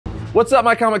What's up,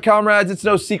 my comic comrades? It's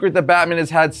no secret that Batman has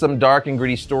had some dark and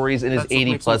gritty stories in his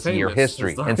 80-plus year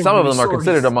history, and some of them are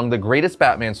considered among the greatest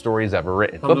Batman stories ever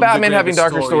written. But Batman having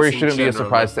darker stories shouldn't be a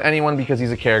surprise to anyone because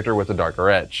he's a character with a darker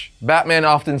edge. Batman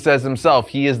often says himself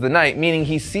he is the Knight, meaning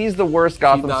he sees the worst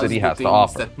Gotham City has to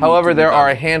offer. However, there are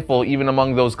a handful, even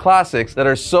among those classics, that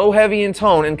are so heavy in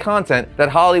tone and content that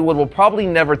Hollywood will probably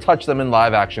never touch them in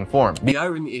live-action form. The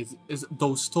irony is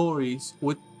those stories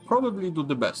would probably do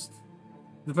the best.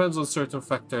 Depends on certain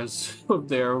factors if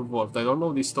they are involved. I don't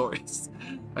know these stories.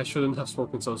 I shouldn't have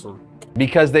spoken so soon.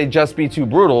 Because they'd just be too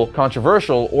brutal,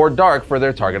 controversial, or dark for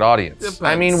their target audience. Depends.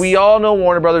 I mean, we all know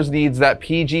Warner Brothers needs that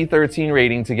PG-13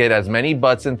 rating to get as many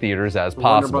butts in theaters as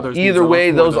possible. Either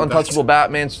way, those untouchable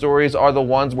Batman stories are the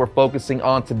ones we're focusing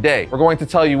on today. We're going to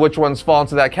tell you which ones fall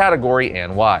into that category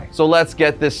and why. So let's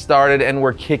get this started, and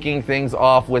we're kicking things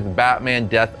off with Batman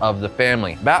Death of the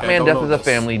Family. Batman Death of the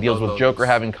Family deals with Joker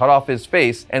having cut off his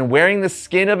face and wearing the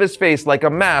skin of his face like a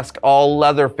mask, all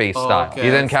Leatherface style. He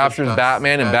then captures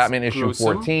Batman in Batman issue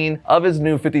 14 of his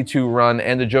New 52 run,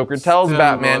 and the Joker tells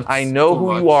Batman, "I know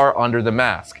who you are under the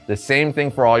mask." The same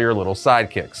thing for all your little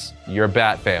sidekicks. Your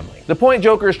Bat Family. The point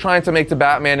Joker is trying to make to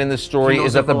Batman in this story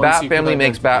is that the Bat Family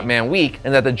makes Batman weak,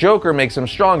 and that the Joker makes him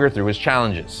stronger through his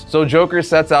challenges. So Joker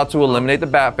sets out to eliminate the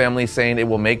Bat Family, saying it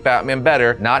will make Batman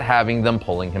better, not having them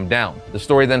pulling him down. The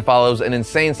story then follows an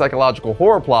insane psychological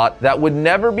horror plot that would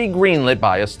never be greenlit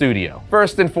by a studio.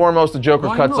 First and foremost, the Joker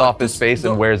cuts off his face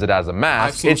and wears it as a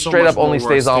mask. It straight up only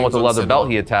stays on with the leather belt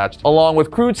he attached, along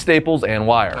with crude staples and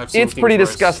wire. It's pretty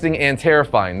disgusting and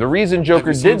terrifying. The reason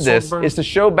Joker did this is to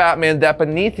show Batman that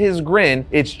beneath his grin,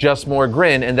 it's just more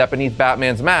grin, and that beneath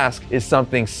Batman's mask is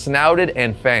something snouted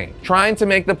and fanged, trying to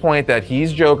make the point that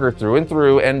he's Joker through and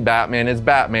through, and Batman is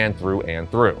Batman through and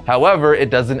through. However,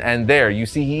 it doesn't end there. You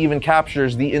see, he even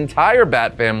captures the entire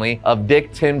Bat Family of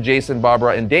Dick, Tim, Jason,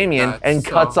 Barbara, and Damian and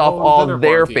cuts off all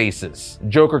their faces.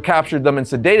 Joker captured them and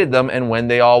sedated them, and when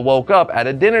they all woke up at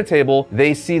a dinner table,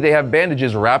 they see they have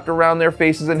bandages wrapped around their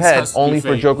faces and heads, only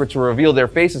for Joker to reveal their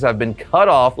faces have been cut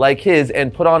off like his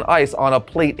and put on ice on a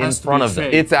plate in front of them.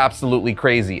 It's absolutely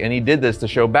crazy, and he did this to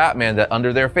show Batman that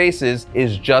under their faces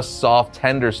is just soft,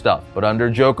 tender stuff, but under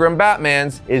Joker and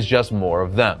Batman's is just more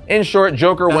of them. In short,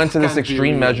 Joker went to this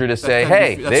extreme measure to say,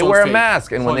 hey, they wear a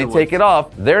mask, and when they take it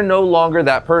off, they're no longer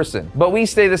that person. But we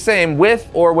stay the same with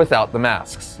or without the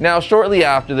masks. Now, shortly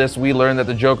after this, we learned that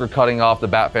the Joker cutting off the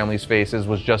Bat Family's faces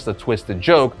was just a twisted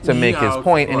joke to make his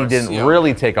point, and he didn't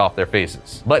really take off their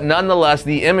faces. But nonetheless,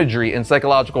 the imagery in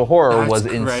psychological horror was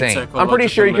insane. I'm pretty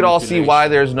sure you could all see why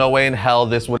there's no way in hell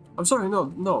this would— I'm sorry,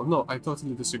 no, I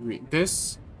totally disagree.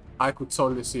 This, I could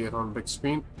totally see it on big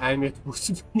screen, and it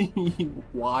would be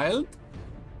wild,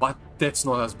 but that's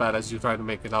not as bad as you try to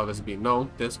make it out as being. No,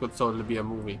 this could totally be a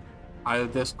movie.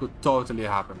 This could totally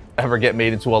happen. Ever get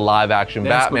made into a live-action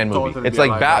Batman movie. It's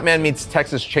like Batman meets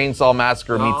Texas Chainsaw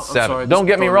Massacre meets Seven. Don't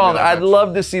get me wrong, I'd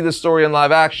love to see the story in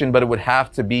live action, but it would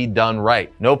have to be done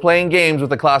right. No playing games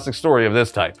with a classic story of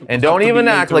this type. And don't even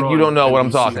act like you don't know what I'm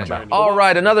talking about.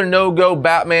 Alright, another no-go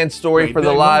Batman story for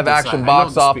the live-action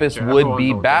box office would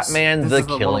be Batman the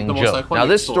Killing Joke. Now,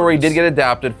 this story did get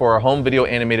adapted for a home video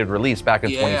animated release back in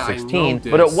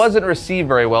 2016, but it wasn't received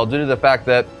very well due to the fact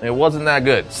that it wasn't that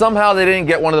good. Somehow they didn't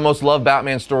get one of the most loved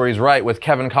Batman stories right, with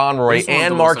Kevin Conroy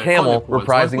and Mark Hamill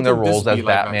reprising their roles as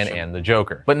Batman and the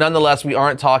Joker. But nonetheless, we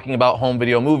aren't talking about home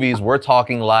video movies, we're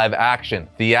talking live action,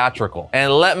 theatrical.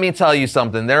 And let me tell you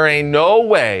something, there ain't no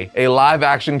way a live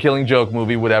action Killing Joke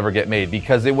movie would ever get made,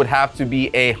 because it would have to be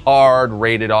a hard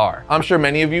rated R. I'm sure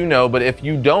many of you know, but if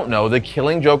you don't know, the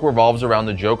Killing Joke revolves around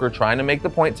the Joker trying to make the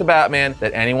point to Batman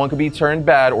that anyone could be turned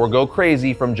bad or go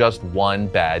crazy from just one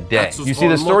bad day. You see,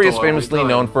 the story is famously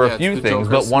known for a few things,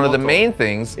 but one of the main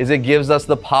things is it gives us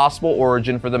the possible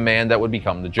origin for the man that would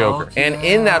become the Joker. And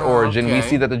in that origin, we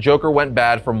see that the Joker went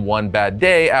bad from one bad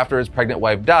day after his pregnant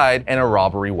wife died and a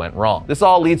robbery went wrong. This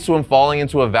all leads to him falling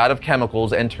into a vat of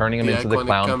chemicals and turning him into the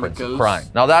clown prince of crime.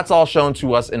 Now, that's all shown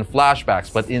to us in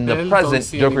flashbacks, but in the present,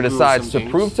 Joker decides to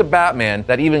prove to Batman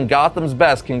that even Gotham's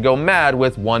best can go mad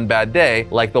with one bad day,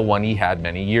 like the one he had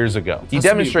many years ago. He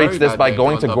demonstrates this by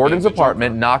going to Gordon's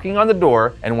apartment, knocking on the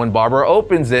door, and when Barbara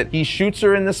opens it, he shoots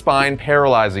her in the spine,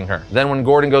 paralyzing her. Then when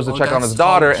Gordon goes to check on his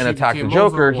daughter and attack the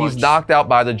Joker, he's knocked out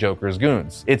by the Joker's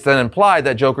goons. It's then implied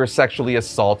that Joker sexually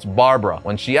assaults Barbara.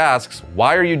 When she asks,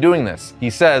 "Why are you doing this?" he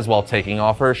says, while taking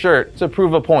off her shirt, "To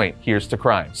prove a point, here's to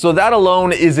crime." So that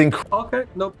alone is Okay,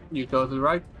 nope, you're totally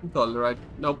right. You're totally right.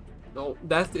 Nope, no,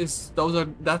 that's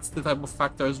the type of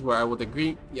factors where I would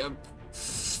agree. Yep.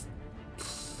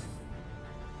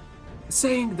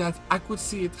 Saying that I could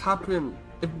see it happen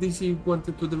if DC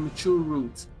wanted to the mature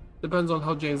route. Depends on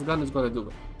how James Gunn is gonna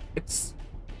do it.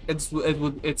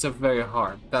 It's a very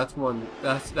hard. That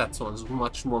one's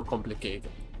much more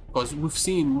complicated. Because we've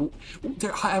seen,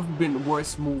 there have been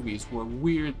worse movies where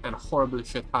weird and horrible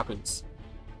shit happens,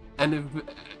 and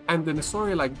in a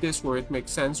story like this where it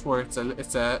makes sense, where it's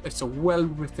a well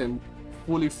written,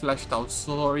 fully fleshed out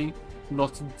story,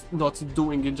 not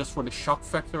doing it just for the shock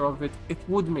factor of it, it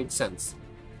would make sense.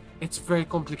 It's very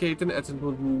complicated, and it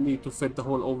would need to fit the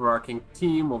whole overarching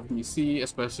theme of DC,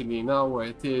 especially now where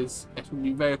it is. It would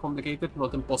be very complicated,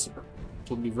 not impossible. It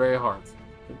would be very hard.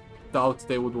 Doubt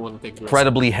they would want to take risks.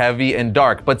 Incredibly heavy and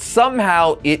dark, but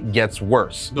somehow it gets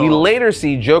worse. We later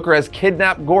see Joker has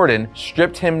kidnapped Gordon,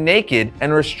 stripped him naked,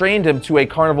 and restrained him to a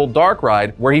carnival dark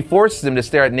ride where he forces him to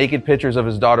stare at naked pictures of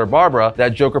his daughter Barbara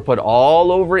that Joker put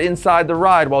all over inside the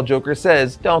ride while Joker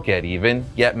says, "Don't get even,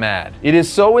 get mad." It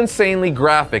is so insanely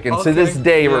graphic, and to this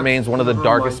day remains one of the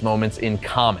darkest moments in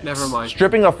comics. Never mind.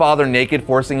 Stripping a father naked,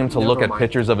 forcing him to look at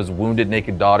pictures of his wounded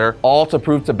naked daughter, all to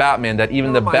prove to Batman that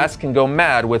even the best can go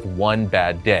mad with one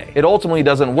bad day. It ultimately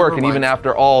doesn't work, and even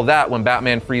after all that, when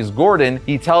Batman frees Gordon,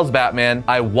 he tells Batman,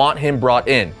 "I want him brought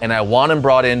in, and I want him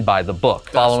brought in by the book."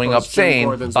 Following up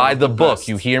saying, "By the book,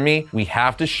 you hear me? We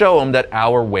have to show him that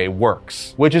our way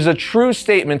works." Which is a true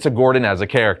statement to Gordon as a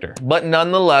character. But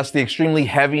nonetheless, the extremely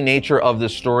heavy nature of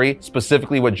this story,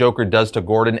 specifically what Joker does to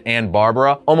Gordon and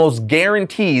Barbara, almost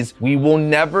guarantees we will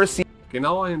never see. Okay,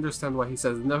 now I understand why he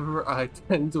says never. I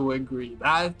tend to agree.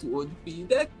 That would be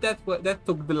that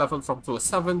took the level from to a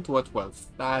 7 to a 12.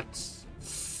 That's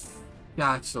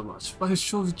so much. But it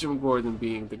shows Jim Gordon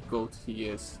being the GOAT he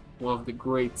is. One of the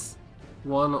greats.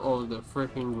 One of the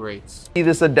freaking greats. See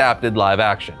this adapted live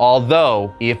action.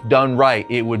 Although, if done right,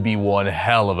 it would be one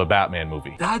hell of a Batman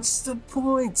movie. That's the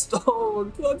point,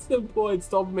 Stone. That's the point.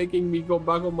 Stop making me go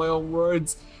back on my own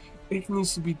words. It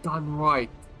needs to be done right.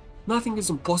 Nothing is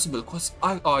impossible, because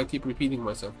I keep repeating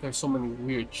myself. There's so many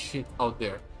weird shit out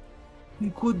there.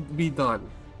 It could be done.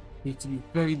 It needs to be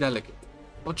very delicate.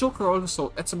 But Joker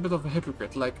also, it's a bit of a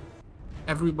hypocrite. Like,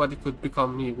 everybody could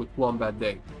become me with one bad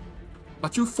day.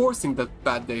 But you're forcing that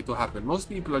bad day to happen. Most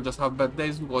people are just have bad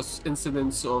days because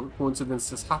incidents or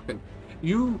coincidences happen.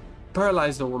 You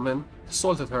paralyzed a woman,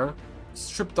 assaulted her,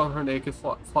 stripped down her naked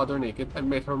father naked, and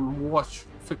made her watch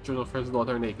pictures of her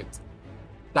daughter naked.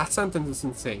 That sentence is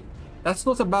insane. That's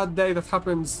not a bad day that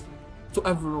happens to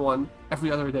everyone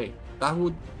every other day.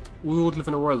 We would live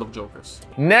in a world of Jokers.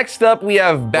 Next up, we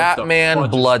have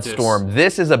Batman Bloodstorm.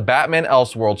 This is a Batman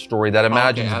Elseworld story that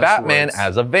imagines Batman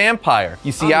as a vampire.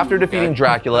 You see, after defeating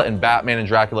Dracula in Batman and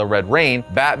Dracula Red Reign,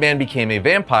 Batman became a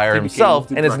vampire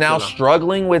himself and is now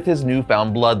struggling with his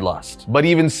newfound bloodlust. But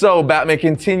even so, Batman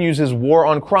continues his war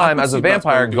on crime as a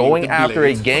vampire, going after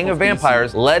a gang of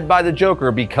vampires led by the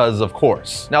Joker because, of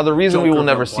course. Now, the reason we will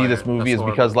never see this movie is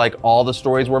because, like all the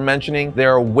stories we're mentioning, they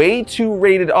are way too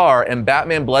rated R, and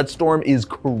Batman Bloodstorm is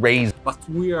crazy. But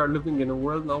we are living in a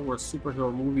world now where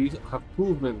superhero movies have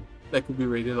proven they could be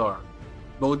rated R.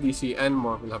 Both DC and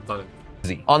Marvel have done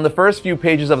it. On the first few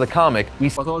pages of the comic,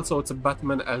 but also it's a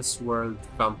Batman Elseworld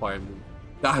vampire movie.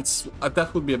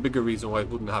 That would be a bigger reason why it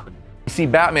wouldn't happen. We see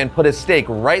Batman put a stake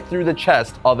right through the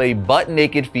chest of a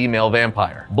butt-naked female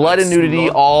vampire. Blood and nudity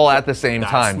all at the same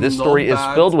time. This story is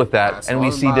filled with that, and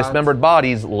we see dismembered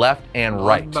bodies left and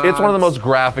right. It's one of the most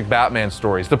graphic Batman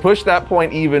stories. To push that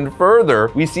point even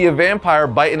further, we see a vampire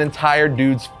bite an entire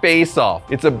dude's face off.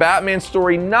 It's a Batman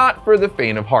story not for the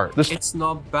faint of heart. It's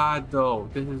not bad though.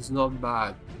 This is not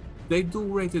bad. They do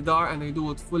rated R and they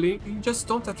do it fully. You just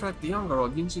don't attract the younger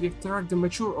audience, you attract the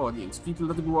mature audience. People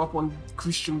that grew up on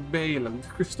Christian Bale and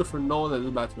Christopher Nolan's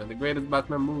Batman, the greatest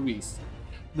Batman movies.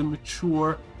 The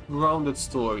mature, grounded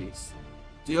stories.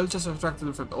 They'll just attract a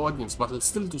different audience, but it's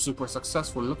still too super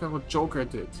successful. Look at what Joker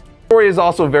did. The story is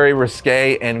also very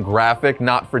risque and graphic,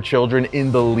 not for children in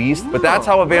the least, but that's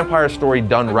how a vampire story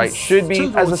done right should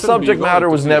be, as the subject matter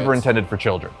was never intended for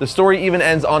children. The story even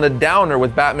ends on a downer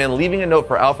with Batman leaving a note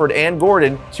for Alfred and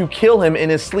Gordon to kill him in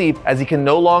his sleep, as he can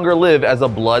no longer live as a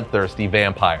bloodthirsty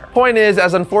vampire. Point is,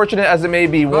 as unfortunate as it may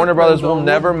be, Warner Brothers will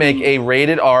never make a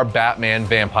rated R Batman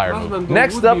vampire movie.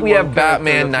 Next up, we have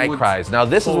Batman Night Cries. Now,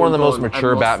 this is one of the most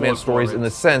mature Batman stories in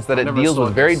the sense that it deals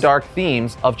with very dark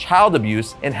themes of child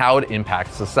abuse and how it it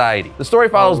impacts society. The story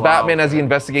follows Batman as he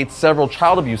investigates several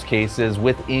child abuse cases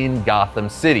within Gotham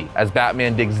City. As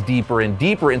Batman digs deeper and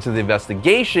deeper into the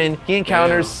investigation, he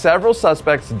encounters several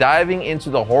suspects diving into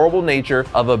the horrible nature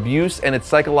of abuse and its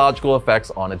psychological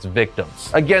effects on its victims.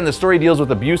 Again, the story deals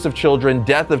with abuse of children,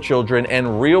 death of children,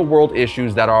 and real-world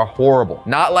issues that are horrible.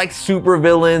 Not like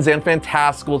supervillains and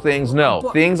fantastical things, no.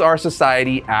 Things our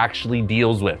society actually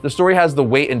deals with. The story has the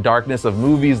weight and darkness of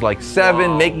movies like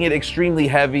Seven, making it extremely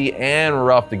heavy and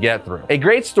rough to get through. A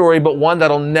great story, but one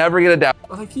that'll never get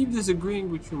adapted. I keep disagreeing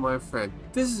with you, my friend.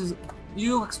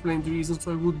 You explained the reasons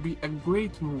why it would be a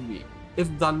great movie, if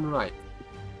done right.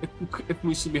 It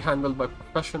needs to be handled by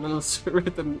professionals,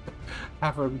 written,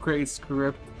 have a great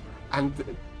script, and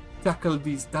tackle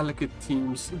these delicate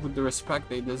themes with the respect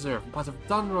they deserve. But if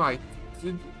done right,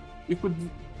 you could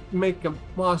make a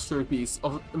masterpiece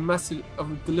of a message,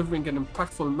 of delivering an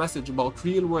impactful message about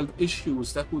real-world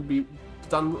issues that would be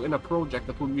done in a project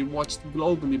that would be watched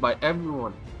globally by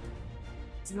everyone.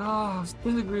 I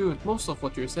disagree with most of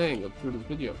what you're saying through this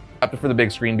video. For the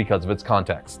big screen because of its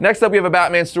context. Next up, we have a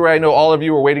Batman story I know all of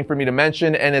you were waiting for me to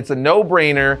mention, and it's a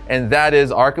no-brainer, and that is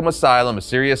Arkham Asylum, a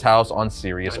serious house on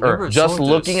serious Earth. Just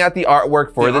looking at the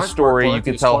artwork for this story, you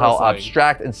can tell how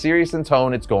abstract and serious in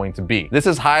tone it's going to be. This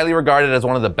is highly regarded as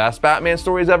one of the best Batman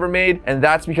stories ever made, and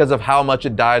that's because of how much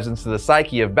it dives into the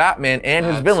psyche of Batman and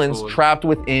his villains trapped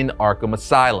within Arkham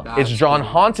Asylum. It's drawn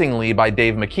hauntingly by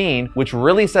Dave McKean, which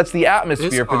really sets the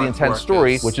atmosphere for the intense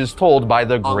story, which is told by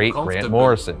the great Grant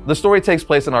Morrison. The story takes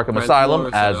place in Arkham Asylum,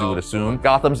 as you would assume,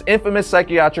 Gotham's infamous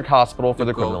psychiatric hospital for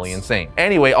the criminally insane.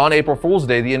 Anyway, on April Fool's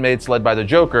Day, the inmates led by the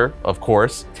Joker, of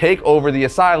course, take over the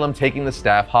asylum, taking the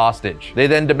staff hostage. They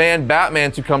then demand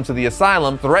Batman to come to the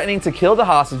asylum, threatening to kill the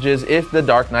hostages if the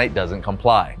Dark Knight doesn't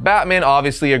comply. Batman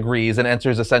obviously agrees and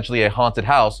enters essentially a haunted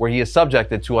house where he is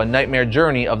subjected to a nightmare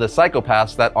journey of the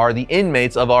psychopaths that are the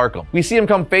inmates of Arkham. We see him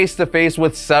come face to face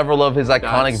with several of his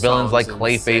iconic villains like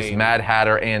Clayface, Mad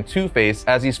Hatter, and Two-Face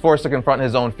as he's forced to confront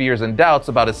his own fears and doubts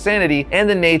about his sanity and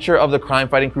the nature of the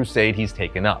crime-fighting crusade he's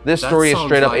taken up. This story is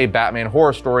straight up a Batman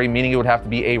horror story, meaning it would have to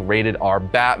be a rated R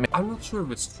Batman. I'm not sure if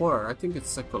it's horror. I think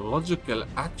it's psychological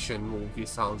action movie.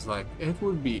 Sounds like it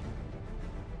would be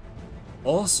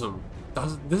awesome.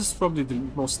 This is probably the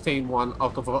most tame one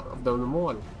out of them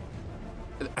all.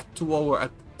 A 2-hour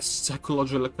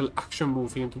psychological action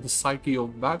movie into the psyche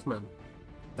of Batman.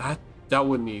 That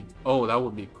would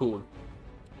be cool.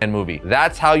 Movie.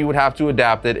 That's how you would have to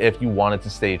adapt it if you wanted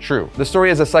to stay true. The story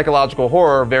is a psychological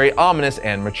horror, very ominous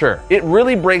and mature. It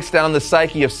really breaks down the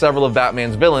psyche of several of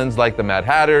Batman's villains like the Mad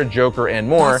Hatter, Joker, and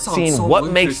more, seeing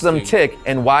what makes them tick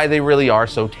and why they really are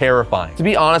so terrifying. To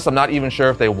be honest, I'm not even sure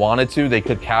if they wanted to, they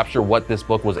could capture what this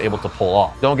book was able to pull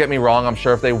off. Don't get me wrong, I'm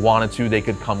sure if they wanted to, they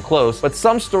could come close, but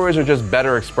some stories are just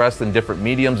better expressed in different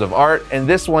mediums of art, and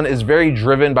this one is very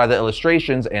driven by the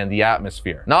illustrations and the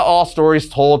atmosphere. Not all stories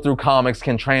told through comics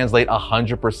can translate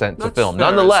 100% to film.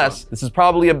 Nonetheless, this is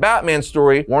probably a Batman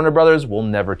story Warner Brothers will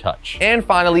never touch. And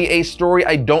finally, a story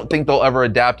I don't think they'll ever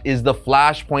adapt is the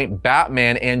Flashpoint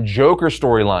Batman and Joker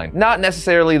storyline. Not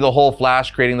necessarily the whole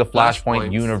Flash creating the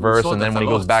Flashpoint universe, and then when he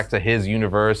goes back to his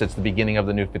universe, it's the beginning of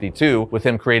the New 52, with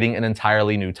him creating an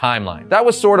entirely new timeline. That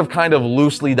was sort of kind of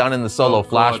loosely done in the solo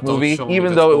Flash movie.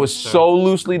 Even though it was so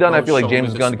loosely done, I feel like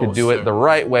James Gunn could do it the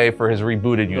right way for his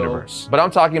rebooted universe. But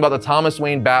I'm talking about the Thomas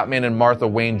Wayne Batman and Martha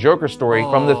Wayne Joker story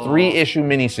from the 3-issue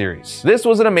miniseries. This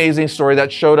was an amazing story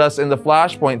that showed us in the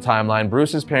Flashpoint timeline,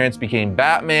 Bruce's parents became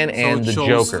Batman and the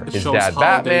Joker. His dad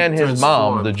Batman, his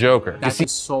mom the Joker. That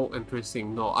is so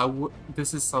interesting. No,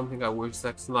 this is something I wish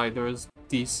Zack Snyder's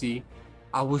DC.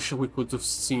 I wish we could have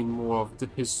seen more of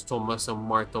his Thomas and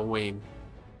Martha Wayne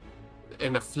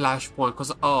in a Flashpoint,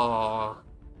 because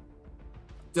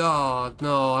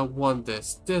no, I want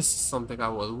this. This is something I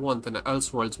would want in an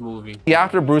Elseworlds movie.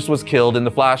 After Bruce was killed in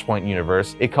the Flashpoint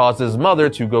universe, it caused his mother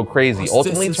to go crazy,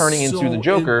 ultimately turning into the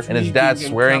Joker and his dad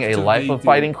swearing a life of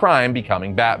fighting crime,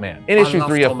 becoming Batman. In issue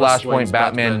 3 of Flashpoint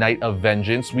Batman Night of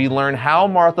Vengeance, we learn how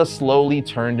Martha slowly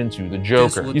turned into the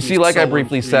Joker. You see, like I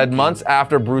briefly said, months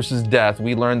after Bruce's death,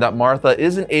 we learned that Martha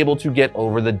isn't able to get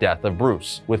over the death of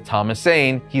Bruce, with Thomas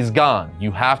saying, "He's gone.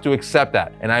 You have to accept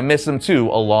that, and I miss him too,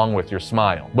 along with your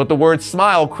smile." But the word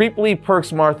smile creepily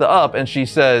perks Martha up and she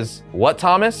says, "What,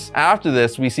 Thomas?" After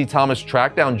this, we see Thomas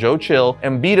track down Joe Chill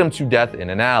and beat him to death in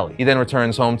an alley. He then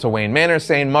returns home to Wayne Manor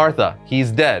saying, "Martha, he's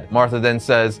dead." Martha then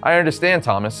says, "I understand,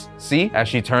 Thomas." See? As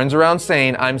she turns around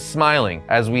saying, "I'm smiling,"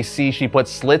 as we see she puts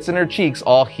slits in her cheeks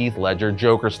all Heath Ledger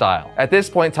Joker style. At this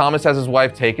point, Thomas has his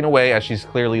wife taken away as she's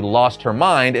clearly lost her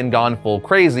mind and gone full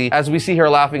crazy, as we see her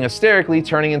laughing hysterically,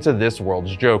 turning into this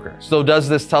world's Joker. So does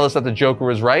this tell us that the Joker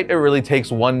was right? It really takes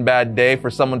takes one bad day for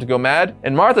someone to go mad.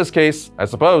 In Martha's case, I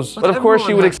suppose. But of course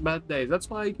she everyone would has bad days. That's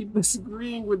why I keep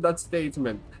disagreeing with that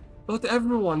statement. Not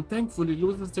everyone, thankfully,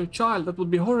 loses their child. That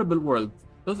would be a horrible world.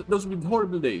 Those would be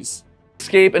horrible days.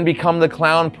 Escape and become the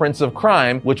clown prince of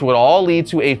crime, which would all lead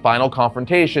to a final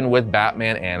confrontation with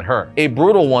Batman and her. A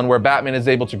brutal one where Batman is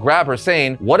able to grab her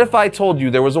saying, "What if I told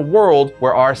you there was a world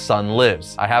where our son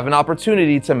lives? I have an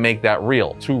opportunity to make that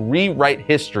real, to rewrite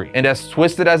history. And as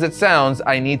twisted as it sounds,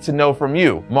 I need to know from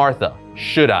you, Martha.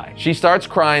 Should I?" She starts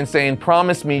crying, saying,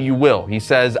 "Promise me you will." He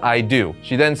says, "I do."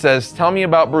 She then says, "Tell me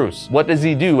about Bruce. What does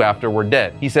he do after we're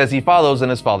dead?" He says he follows in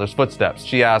his father's footsteps.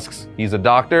 She asks, "He's a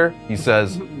doctor?" He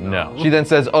says, "No." She then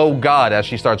says, "Oh God," as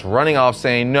she starts running off,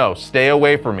 saying, "No, stay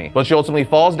away from me." But she ultimately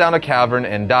falls down a cavern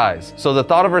and dies. So the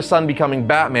thought of her son becoming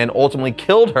Batman ultimately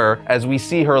killed her, as we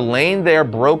see her laying there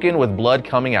broken with blood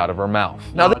coming out of her mouth.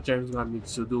 Now, James Gunn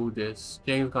needs to do this.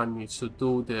 James Gunn needs to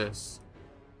do this.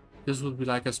 This would be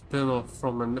like a spin-off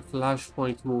from a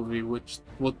Flashpoint movie, which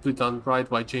would be done right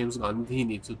by James Gunn. He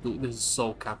needs to do this. Is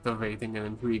so captivating and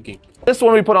intriguing. This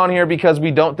one we put on here because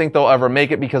we don't think they'll ever make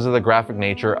it because of the graphic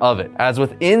nature of it. As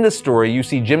within the story, you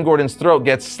see Jim Gordon's throat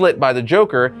gets slit by the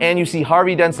Joker, and you see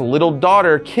Harvey Dent's little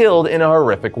daughter killed in a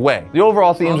horrific way. The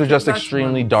overall themes are just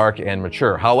extremely dark and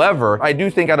mature. However, I do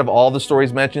think out of all the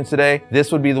stories mentioned today,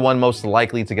 this would be the one most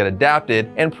likely to get adapted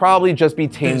and probably just be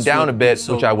tamed down a bit,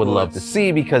 which I would love to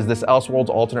see because this Elseworlds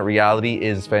alternate reality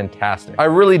is fantastic. I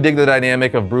really dig the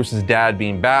dynamic of Bruce's dad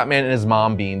being Batman and his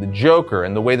mom being the Joker,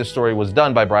 and the way the story was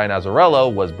done by Brian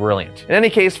Azzarello was brilliant. In any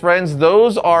case, friends,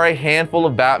 those are a handful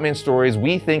of Batman stories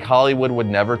we think Hollywood would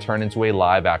never turn into a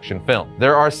live-action film.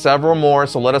 There are several more,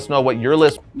 so let us know what your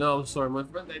list. No, I'm sorry, my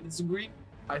friend, I disagree.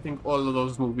 I think all of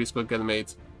those movies could get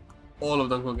made. All of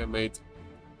them could get made,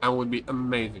 and would be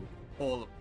amazing. All of them.